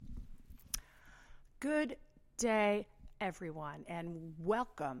Good day, everyone, and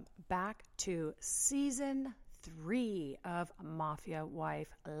welcome back to Season 3 of Mafia Wife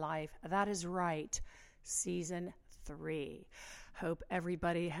Life. That is right, Season 3. Hope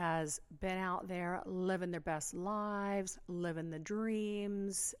everybody has been out there living their best lives, living the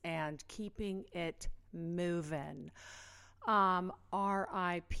dreams, and keeping it moving.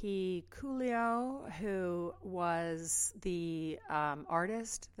 R.I.P. Coolio, who was the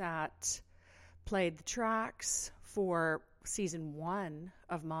artist that played the tracks for Season 1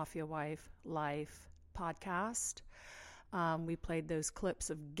 of Mafia Wife Life podcast. We played those clips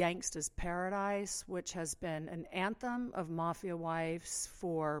of Gangsta's Paradise, which has been an anthem of Mafia Wives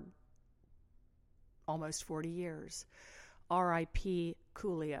for almost 40 years. R.I.P.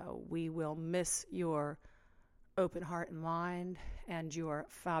 Coolio. We will miss your open heart and mind and your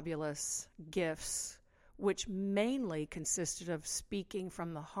fabulous gifts, which mainly consisted of speaking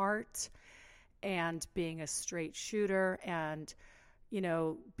from the heart and being a straight shooter and,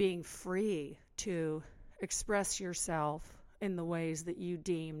 being free to express yourself in the ways that you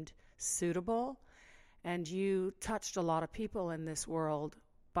deemed suitable. And you touched a lot of people in this world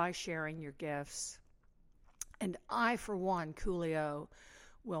by sharing your gifts. And I, for one, Coolio,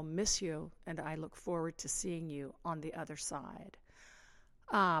 will miss you, and I look forward to seeing you on the other side.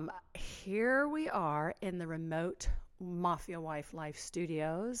 Here we are in the remote Mafia Wife Life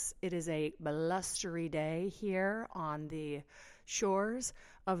studios. It is a blustery day here on the shores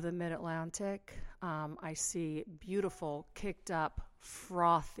of the Mid-Atlantic. I see beautiful, kicked up,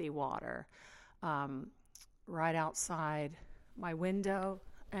 frothy water right outside my window,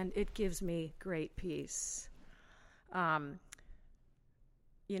 and it gives me great peace. I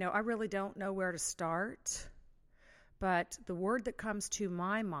really don't know where to start, but the word that comes to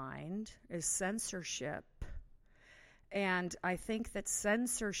my mind is censorship. And I think that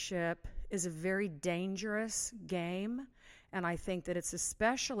censorship is a very dangerous game, and I think that it's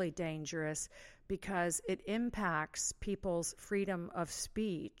especially dangerous because it impacts people's freedom of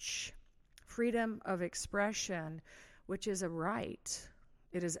speech, freedom of expression, which is a right.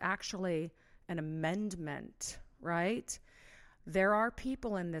 It is actually an amendment, right? There are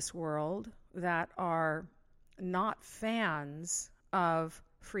people in this world that are not fans of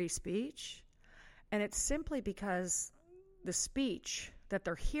free speech, and it's simply because the speech that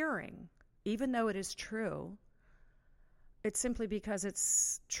they're hearing, even though it is true, it's simply because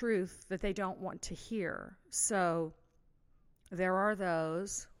it's truth that they don't want to hear. So there are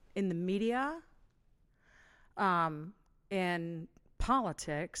those in the media, in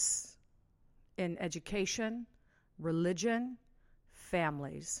politics, in education, religion,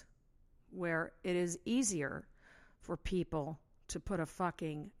 families, where it is easier for people to put a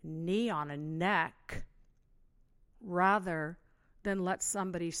fucking knee on a neck rather than let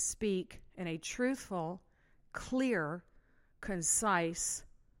somebody speak in a truthful, clear, concise,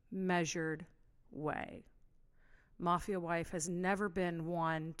 measured way. Mafia Wife has never been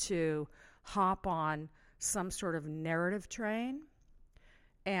one to hop on some sort of narrative train,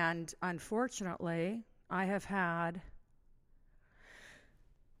 and unfortunately, I have had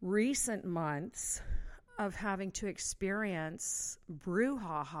recent months of having to experience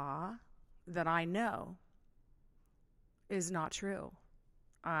brouhaha that I know is not true.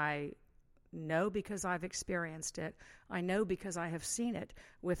 I know because I've experienced it. I know because I have seen it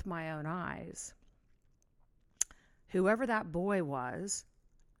with my own eyes. Whoever that boy was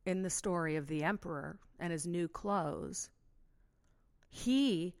in the story of the emperor and his new clothes,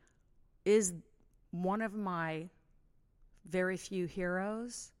 he is one of my very few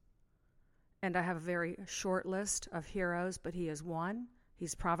heroes, and I have a very short list of heroes, but he is one.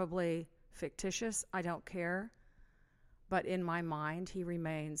 He's probably fictitious. I don't care. But in my mind, he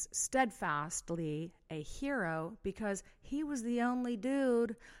remains steadfastly a hero because he was the only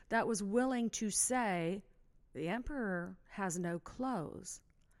dude that was willing to say, the emperor has no clothes.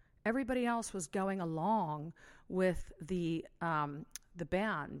 Everybody else was going along with the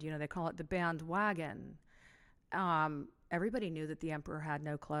band. They call it the bandwagon. Everybody knew that the emperor had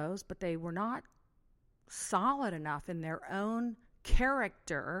no clothes, but they were not solid enough in their own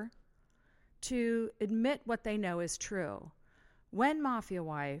character to admit what they know is true. When Mafia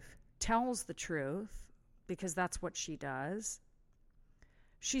Wife tells the truth, because that's what she does,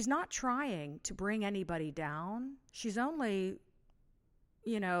 she's not trying to bring anybody down. She's only,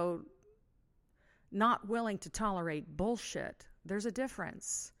 not willing to tolerate bullshit. There's a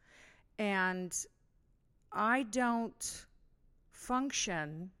difference. And I don't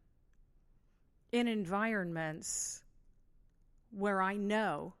function in environments where I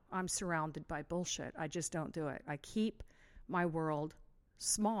know I'm surrounded by bullshit. I just don't do it. I keep my world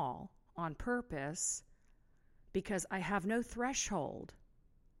small. on purpose because I have no threshold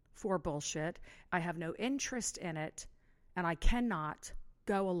for bullshit. I have no interest in it, and I cannot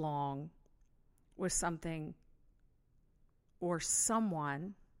go along with something or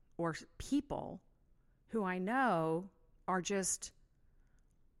someone or people who I know are just,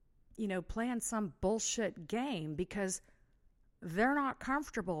 playing some bullshit game because they're not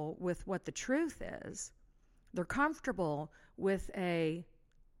comfortable with what the truth is. They're comfortable with a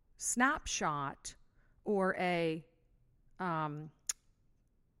snapshot or a,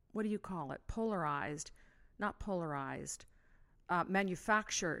 what do you call it?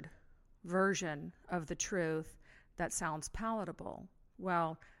 Manufactured version of the truth that sounds palatable.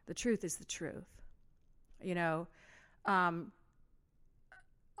 Well, the truth is the truth.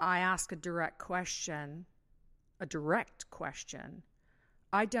 I ask a direct question.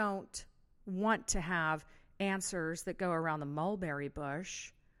 I don't want to have answers that go around the mulberry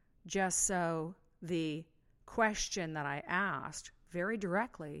bush, just so the question that I asked very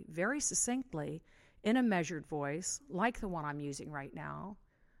directly, very succinctly, in a measured voice, like the one I'm using right now,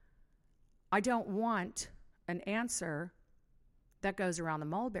 I don't want an answer that goes around the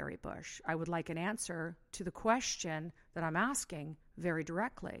mulberry bush. I would like an answer to the question that I'm asking very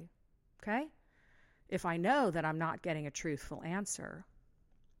directly, okay? If I know that I'm not getting a truthful answer,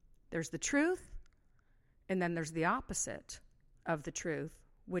 there's the truth, and then there's the opposite of the truth,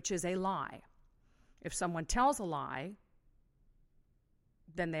 which is a lie. If someone tells a lie,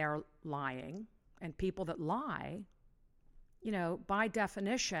 then they are lying. And people that lie, by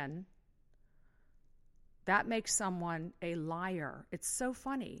definition, that makes someone a liar. It's so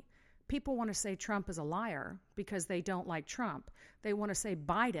funny. People want to say Trump is a liar because they don't like Trump. They want to say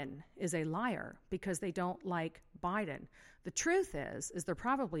Biden is a liar because they don't like Biden. The truth is they're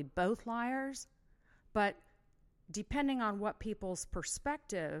probably both liars, but depending on what people's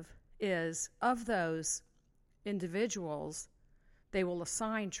perspective is of those individuals, they will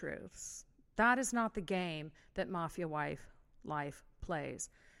assign truths. That is not the game that Mafia Life plays.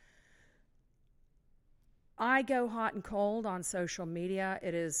 I go hot and cold on social media.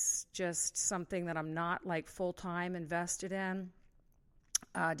 It is just something that I'm not full-time invested in,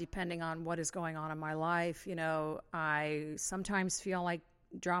 depending on what is going on in my life. I sometimes feel like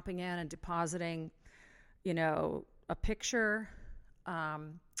dropping in and depositing, a picture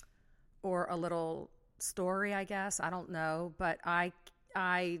or a little story, I guess. I don't know. But I'm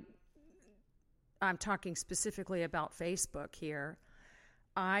talking specifically about Facebook here.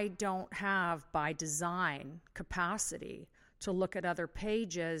 I don't have, by design, capacity to look at other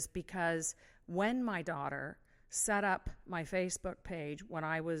pages because when my daughter set up my Facebook page, when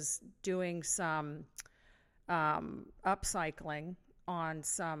I was doing some upcycling on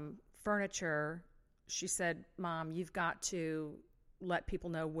some furniture, she said, "Mom, you've got to let people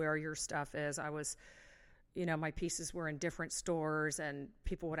know where your stuff is." I was, my pieces were in different stores and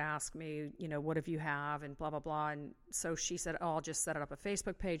people would ask me, what have you have and blah, blah, blah. And so she said, I'll just set it up a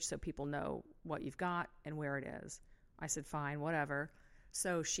Facebook page so people know what you've got and where it is. I said, fine, whatever.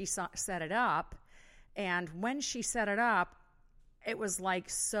 So she set it up. And when she set it up, it was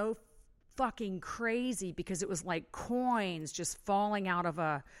so fucking crazy because it was like coins just falling out of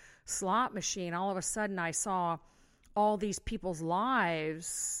a slot machine. All of a sudden I saw all these people's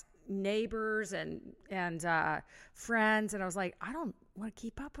lives, neighbors and friends, and I was like, I don't want to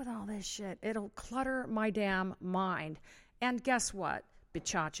keep up with all this shit. It'll clutter my damn mind. And guess what,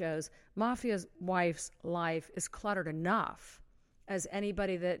 bichachos? Mafia's wife's life is cluttered enough, as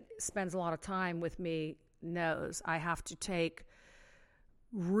anybody that spends a lot of time with me knows. I have to take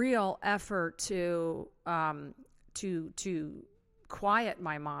real effort to quiet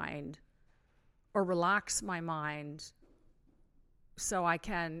my mind or relax my mind so I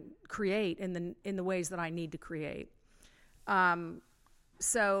can create in the ways that I need to create.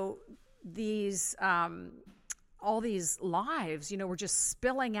 So these all these lives, were just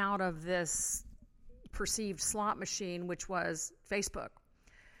spilling out of this perceived slot machine, which was Facebook.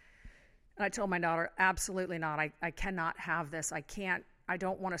 And I told my daughter, absolutely not. I cannot have this. I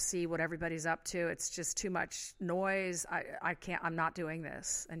don't want to see what everybody's up to. It's just too much noise. I can't, I'm not doing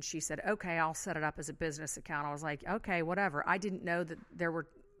this. And she said, okay, I'll set it up as a business account. I was like, okay, whatever. I didn't know that there were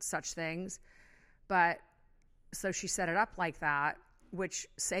such things. But so she set it up like that, which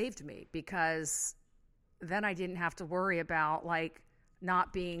saved me because then I didn't have to worry about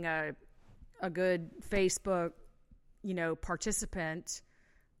not being a good Facebook, participant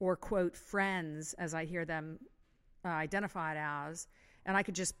or quote friends, as I hear them identified as. And I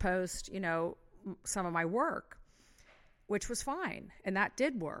could just post, some of my work, which was fine. And that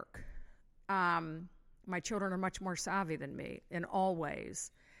did work. My children are much more savvy than me in all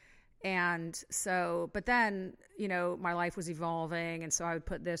ways. And so, but then, my life was evolving, and so I would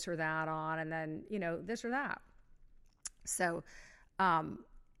put this or that on, and then, this or that. So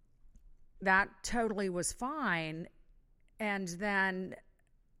that totally was fine. And then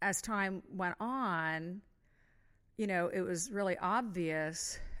as time went on, it was really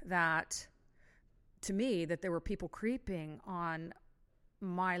obvious that, to me, that there were people creeping on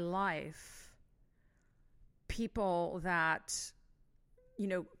my life, people that,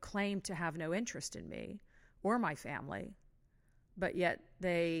 claimed to have no interest in me or my family, but yet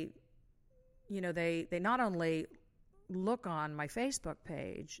they not only look on my Facebook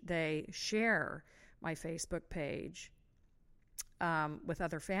page, they share my Facebook page with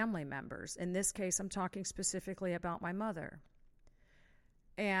other family members. In this case, I'm talking specifically about my mother.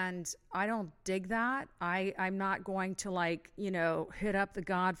 And I don't dig that. I'm not going to hit up the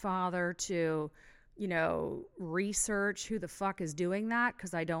Godfather to, research who the fuck is doing that,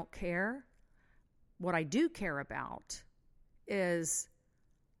 because I don't care. What I do care about is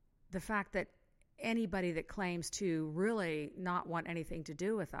the fact that anybody that claims to really not want anything to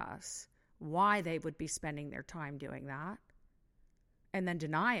do with us, why they would be spending their time doing that, and then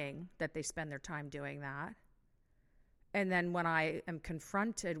denying that they spend their time doing that. And then when I am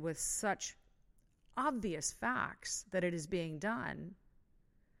confronted with such obvious facts that it is being done,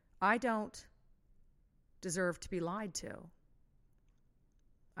 I don't deserve to be lied to.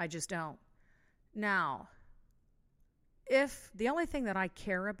 I just don't. Now, if the only thing that I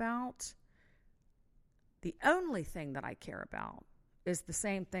care about is the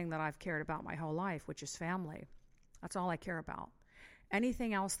same thing that I've cared about my whole life, which is family. That's all I care about.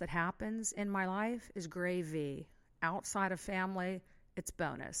 Anything else that happens in my life is gravy. Outside of family, it's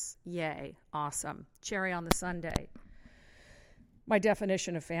bonus. Yay. Awesome. Cherry on the sundae. My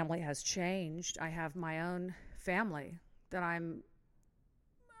definition of family has changed. I have my own family that I'm,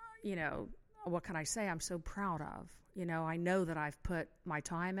 what can I say? I'm so proud of. I know that I've put my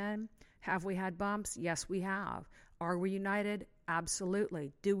time in. Have we had bumps? Yes, we have. Are we united?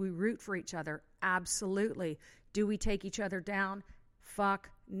 Absolutely. Do we root for each other? Absolutely. Do we take each other down? Fuck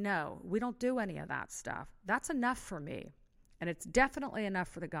no. We don't do any of that stuff. That's enough for me. And it's definitely enough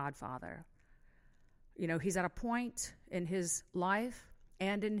for the Godfather. He's at a point in his life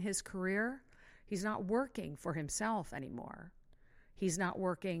and in his career, he's not working for himself anymore. He's not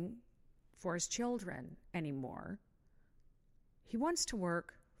working for his children anymore. He wants to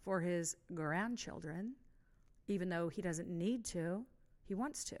work for his grandchildren, even though he doesn't need to. He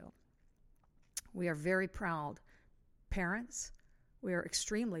wants to. We are very proud parents. We are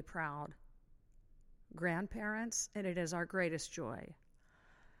extremely proud grandparents, and it is our greatest joy.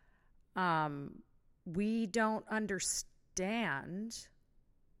 We don't understand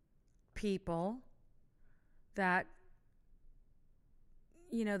people that,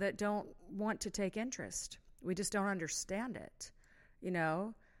 that don't want to take interest. We just don't understand it,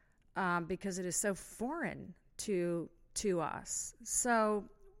 because it is so foreign to us. So,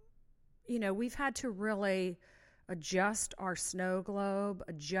 we've had to really adjust our snow globe,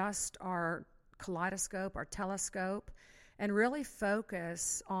 adjust our kaleidoscope, our telescope, and really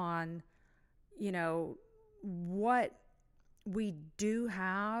focus on, what we do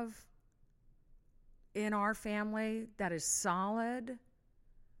have in our family that is solid.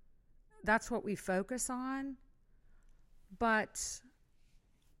 That's what we focus on. But,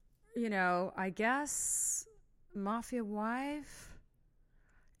 I guess Mafia Wife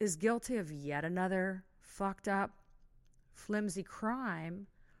is guilty of yet another fucked up, flimsy crime.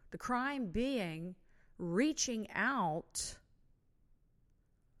 The crime being reaching out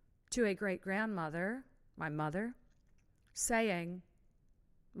to a great-grandmother, my mother, saying,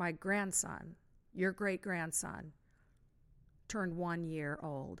 my grandson, your great-grandson, turned 1 year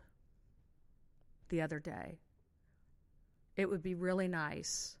old the other day. It would be really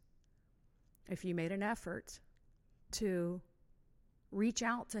nice if you made an effort to reach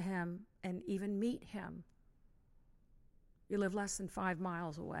out to him and even meet him. You live less than 5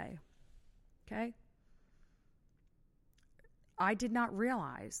 miles away, okay? I did not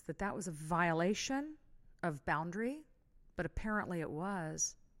realize that that was a violation of boundary, but apparently it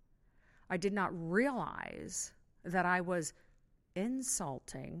was. I did not realize that I was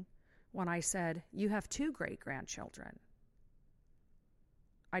insulting when I said, you have 2 great-grandchildren.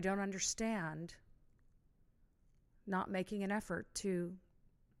 I don't understand not making an effort to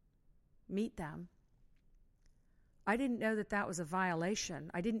meet them. I didn't know that that was a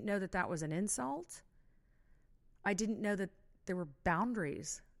violation. I didn't know that that was an insult. I didn't know that there were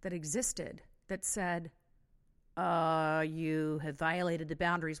boundaries that existed that said, you have violated the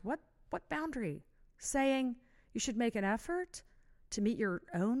boundaries. What boundary? Saying you should make an effort to meet your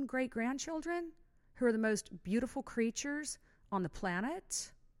own great-grandchildren, who are the most beautiful creatures on the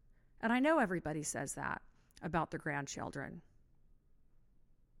planet? And I know everybody says that about their grandchildren.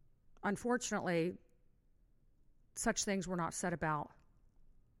 Unfortunately, such things were not said about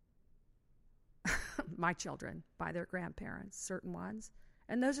my children by their grandparents, certain ones.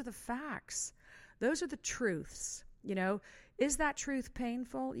 And those are the facts. Those are the truths. You know, is that truth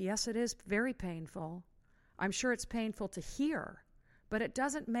painful? Yes, it is very painful. I'm sure it's painful to hear, but it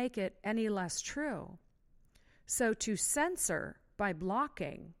doesn't make it any less true. So to censor by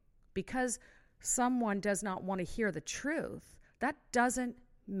blocking because someone does not want to hear the truth, that doesn't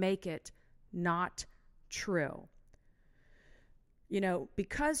make it not true. You know,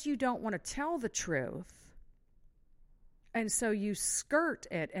 because you don't want to tell the truth, and so you skirt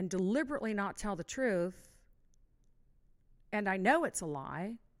it and deliberately not tell the truth, and I know it's a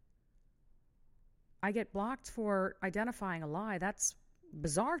lie. I get blocked for identifying a lie. That's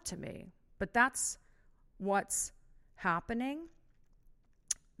bizarre to me. But that's what's happening.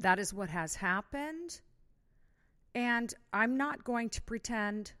 That is what has happened. And I'm not going to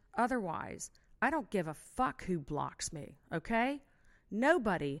pretend otherwise. I don't give a fuck who blocks me, okay?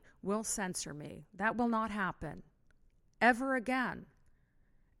 Nobody will censor me. That will not happen ever again.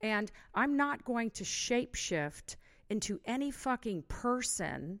 And I'm not going to shapeshift into any fucking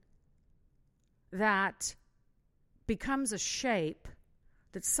person that becomes a shape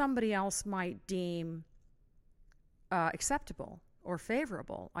that somebody else might deem acceptable or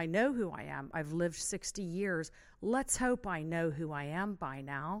favorable. I know who I am. I've lived 60 years. Let's hope I know who I am by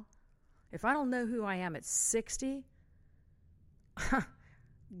now. If I don't know who I am at 60,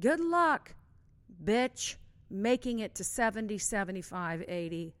 good luck, bitch, making it to 70, 75,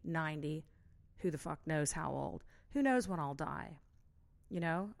 80, 90. Who the fuck knows how old? Who knows when I'll die? You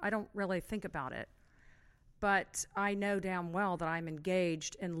know, I don't really think about it. But I know damn well that I'm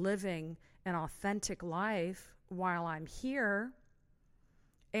engaged in living an authentic life while I'm here.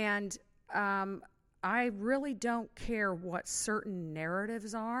 And I really don't care what certain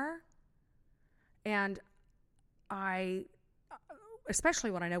narratives are. And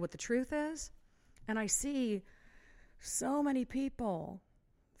especially when I know what the truth is, and I see so many people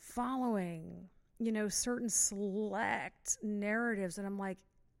following, you know, certain select narratives, and I'm like,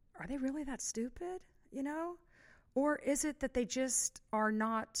 are they really that stupid, you know? Or is it that they just are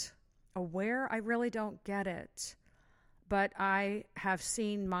not aware? I really don't get it. But I have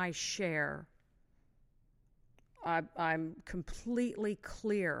seen my share. I'm completely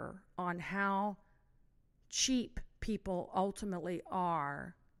clear on how cheap people ultimately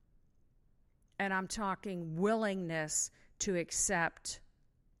are. And I'm talking willingness to accept,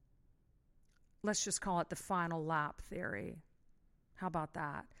 let's just call it the final lap theory. How about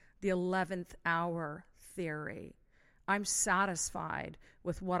that? The 11th hour theory. I'm satisfied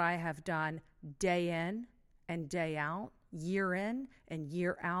with what I have done day in and day out, year in and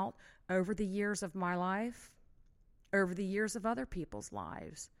year out, over the years of my life, over the years of other people's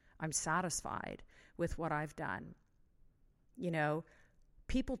lives. I'm satisfied with what I've done. You know,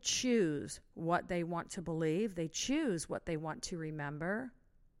 people choose what they want to believe. They choose what they want to remember.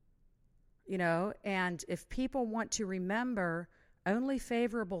 You know, and if people want to remember only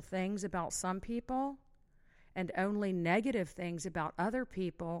favorable things about some people and only negative things about other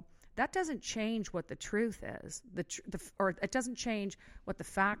people, that doesn't change what the truth is, or it doesn't change what the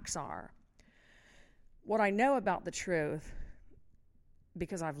facts are. What I know about the truth,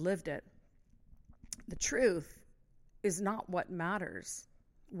 because I've lived it, the truth is not what matters.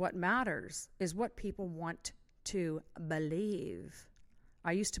 What matters is what people want to believe.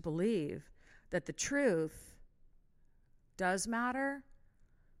 I used to believe that the truth does matter.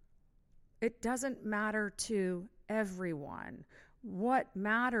 It doesn't matter to everyone. What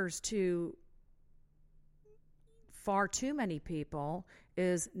matters to far too many people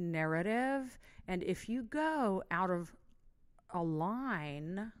is narrative. And if you go out of a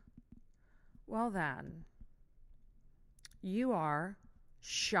line, well then, you are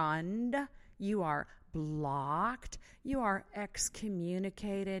shunned, you are blocked, you are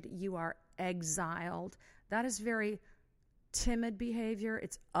excommunicated, you are exiled. That is very timid behavior.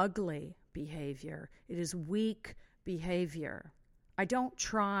 It's ugly behavior. It is weak behavior. I don't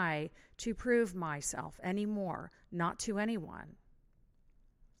try to prove myself anymore, not to anyone,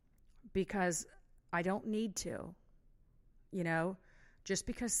 because I don't need to. You know, just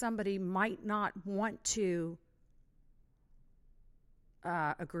because somebody might not want to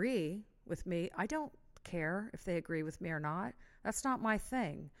agree with me, I don't care if they agree with me or not. That's not my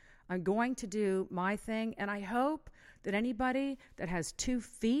thing. I'm going to do my thing, and I hope that anybody that has 2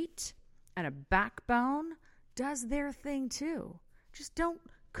 feet and a backbone does their thing too. Just don't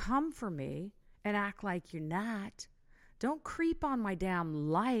come for me and act like you're not. Don't creep on my damn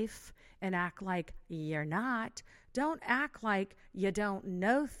life and act like you're not. Don't act like you don't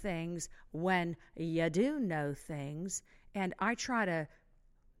know things when you do know things. And I try to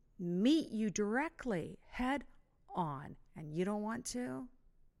meet you directly, head on, and you don't want to.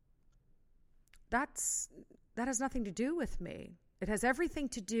 That has nothing to do with me. It has everything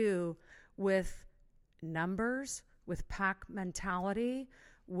to do with numbers, with pack mentality,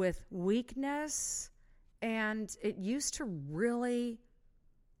 with weakness, and it used to really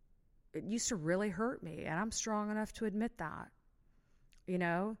hurt me, and I'm strong enough to admit that,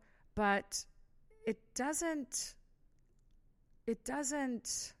 but it doesn't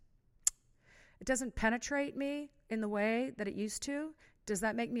penetrate me in the way that it used to. Does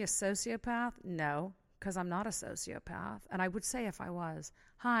that make me a sociopath? No, because I'm not a sociopath. And I would say if I was,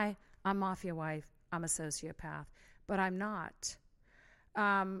 hi, I'm Mafia Wife, I'm a sociopath, but I'm not.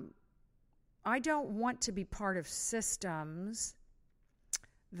 I don't want to be part of systems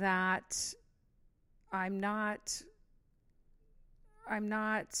that I don't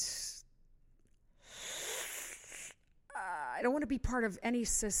want to be part of any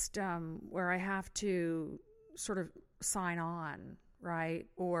system where I have to sort of sign on, right?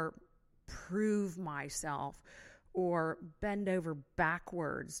 Or prove myself or bend over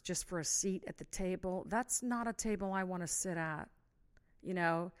backwards just for a seat at the table. That's not a table I want to sit at,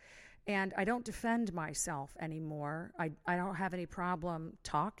 And I don't defend myself anymore. I don't have any problem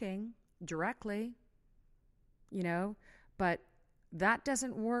talking directly, but that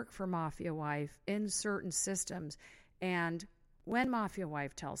doesn't work for Mafia Wife in certain systems. And when Mafia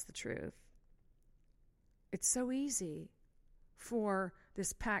Wife tells the truth, it's so easy for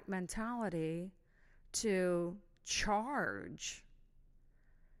this pack mentality to charge.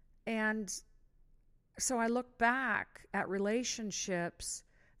 And so I look back at relationships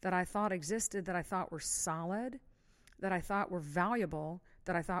that I thought existed, that I thought were solid, that I thought were valuable,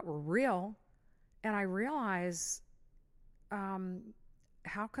 that I thought were real, and I realize,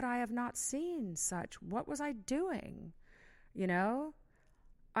 how could I have not seen such? What was I doing?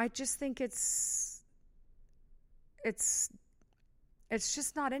 I just think it's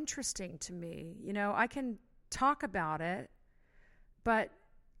just not interesting to me. I can talk about it, but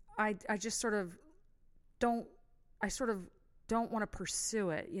I just sort of don't want to pursue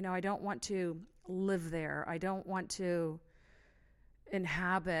it. I don't want to live there. I don't want to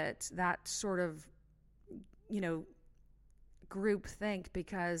inhabit that sort of, group think,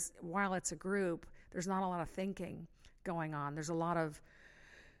 because while it's a group, there's not a lot of thinking going on. There's a lot of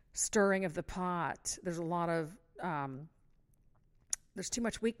stirring of the pot. There's a lot of, there's too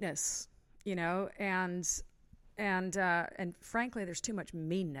much weakness, and frankly, there's too much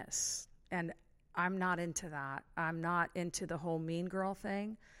meanness. And I'm not into that. I'm not into the whole mean girl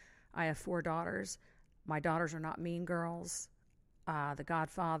thing. I have 4 daughters. My daughters are not mean girls. The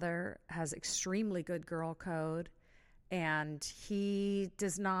Godfather has extremely good girl code, and he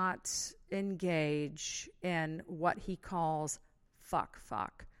does not engage in what he calls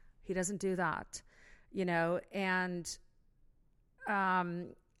fuck. He doesn't do that, and,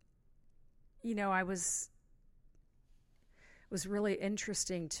 it was really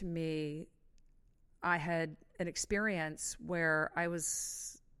interesting to me. I had an experience where I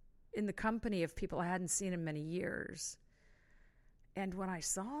was in the company of people I hadn't seen in many years. And when I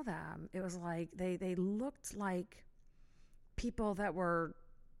saw them, it was like they looked like people that were,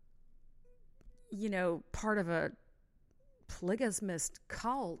 part of a polygamist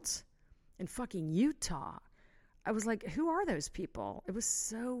cult in fucking Utah. I was like, who are those people? It was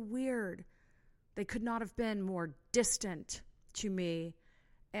so weird. They could not have been more distant to me.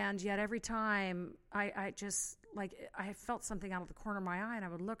 And yet every time I just, I felt something out of the corner of my eye, and I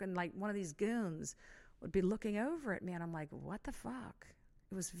would look, and one of these goons would be looking over at me, and I'm like, what the fuck?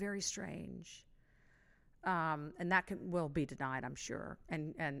 It was very strange. And that will be denied, I'm sure.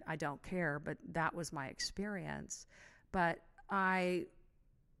 And I don't care, but that was my experience. But I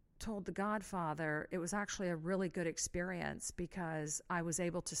told the Godfather it was actually a really good experience, because I was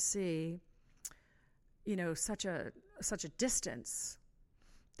able to see, such a distance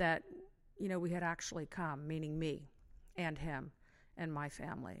that, we had actually come, meaning me and him and my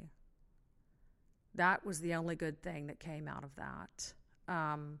family. That was the only good thing that came out of that.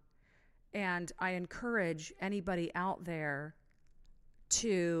 And I encourage anybody out there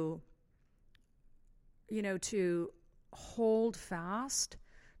to, to hold fast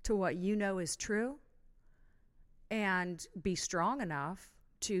to what is true, and be strong enough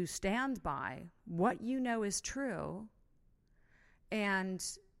to stand by what is true, and,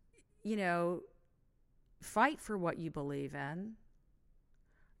 fight for what you believe in,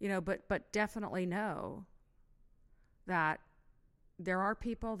 but definitely know that there are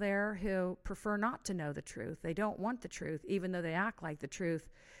people there who prefer not to know the truth. They don't want the truth, even though they act like the truth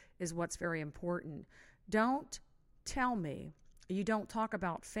is what's very important. Don't tell me you don't talk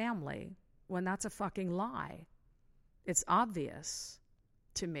about family when that's a fucking lie. It's obvious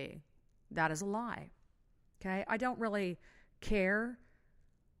to me that is a lie. Okay? I don't really care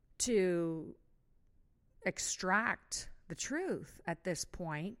to extract the truth at this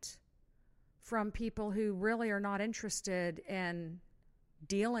point from people who really are not interested in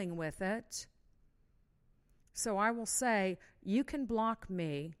dealing with it. So I will say, you can block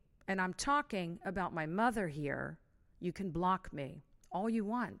me, and I'm talking about my mother here. You can block me all you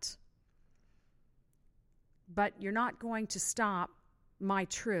want. But you're not going to stop my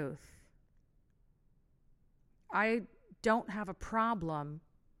truth. I don't have a problem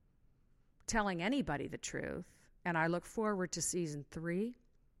telling anybody the truth, and I look forward to season 3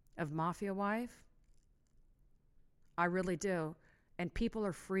 of Mafia Wife. I really do. And people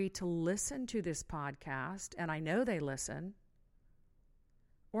are free to listen to this podcast, and I know they listen,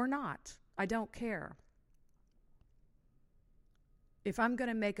 or not. I don't care. If I'm going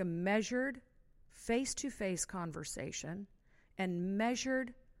to make a measured, face-to-face conversation and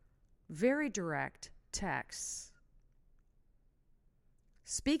measured, very direct texts,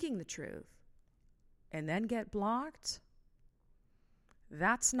 speaking the truth, and then get blocked,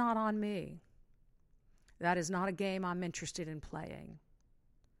 that's not on me. That is not a game I'm interested in playing.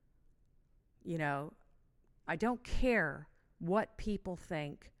 I don't care what people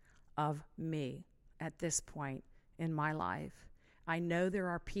think of me at this point in my life. I know there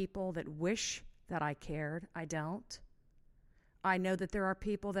are people that wish that I cared. I don't. I know that there are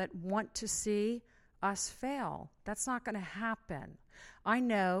people that want to see us fail. That's not going to happen. I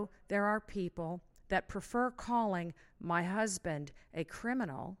know there are people that prefer calling my husband a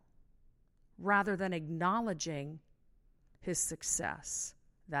criminal rather than acknowledging his success.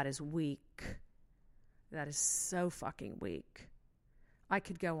 That is weak. That is so fucking weak. I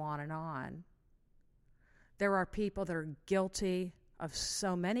could go on and on. There are people that are guilty of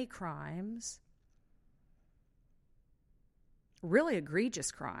so many crimes, really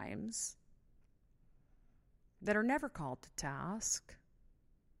egregious crimes, that are never called to task.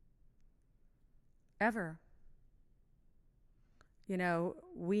 Ever.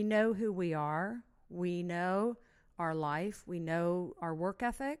 We know who we are. We know our life. We know our work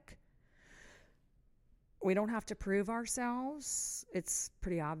ethic. We don't have to prove ourselves. It's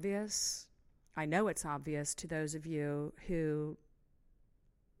pretty obvious. I know it's obvious to those of you who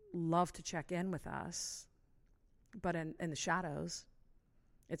love to check in with us, but in the shadows,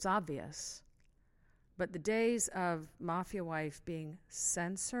 it's obvious. But the days of Mafia Wife being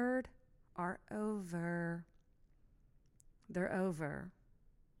censored are over. They're over.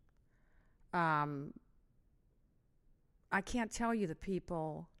 I can't tell you the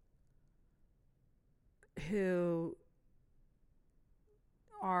people who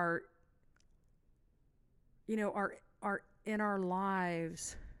are in our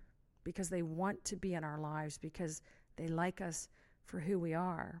lives because they want to be in our lives, because they like us for who we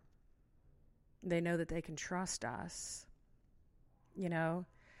are. They know that they can trust us,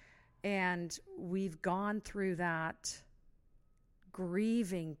 and we've gone through that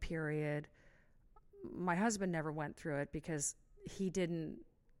grieving period. My husband never went through it because he didn't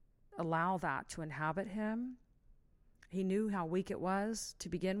allow that to inhabit him. He knew how weak it was to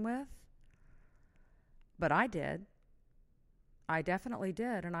begin with. But I did. I definitely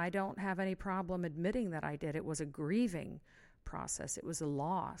did. And I don't have any problem admitting that I did. It was a grieving process. It was a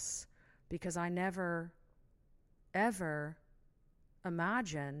loss because I never, ever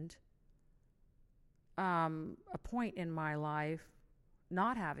imagined a point in my life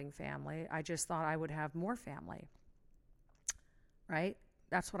not having family. I just thought I would have more family. Right?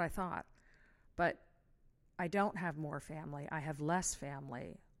 That's what I thought. But I don't have more family. I have less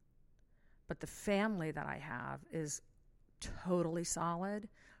family. But the family that I have is totally solid.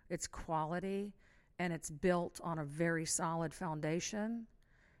 It's quality, and it's built on a very solid foundation,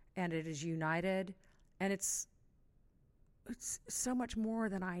 and it is united, and it's so much more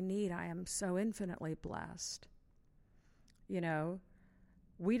than I need. I am so infinitely blessed.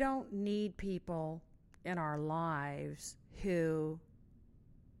 We don't need people in our lives who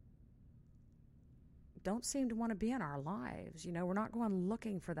don't seem to want to be in our lives. We're not going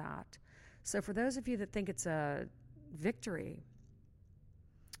looking for that. So for those of you that think it's a victory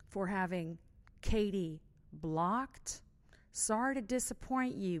for having Katie blocked, sorry to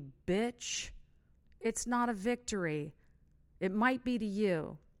disappoint you, bitch. It's not a victory. It might be to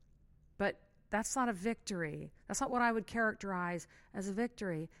you, but that's not a victory. That's not what I would characterize as a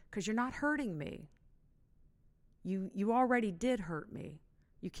victory, because you're not hurting me. You already did hurt me.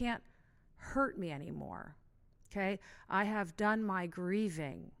 You can't hurt me anymore. Okay? I have done my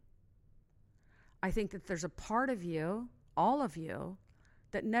grieving. I think that there's a part of you, all of you,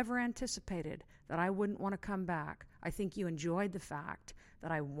 that never anticipated that I wouldn't want to come back. I think you enjoyed the fact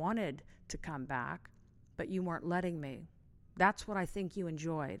that I wanted to come back, but you weren't letting me. That's what I think you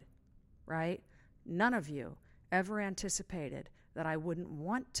enjoyed, right? None of you ever anticipated that I wouldn't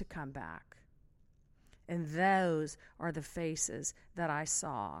want to come back. And those are the faces that I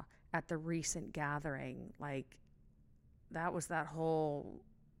saw at the recent gathering. Like, that was that whole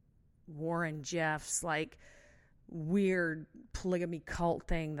Warren Jeffs, like, weird polygamy cult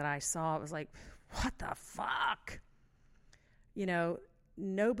thing that I saw. It was like, what the fuck? You know,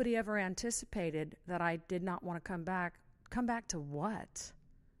 nobody ever anticipated that I did not want to come back. Come back to what?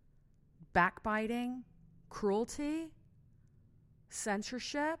 Backbiting? Cruelty?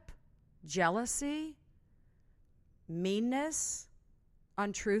 Censorship? Jealousy? Meanness?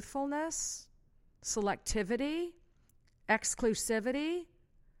 Untruthfulness? Selectivity? Exclusivity?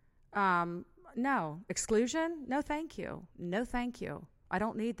 No. Exclusion? No, thank you. No, thank you. I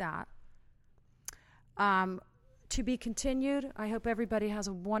don't need that. To be continued. I hope everybody has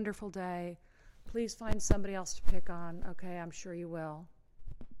a wonderful day. Please find somebody else to pick on. Okay, I'm sure you will.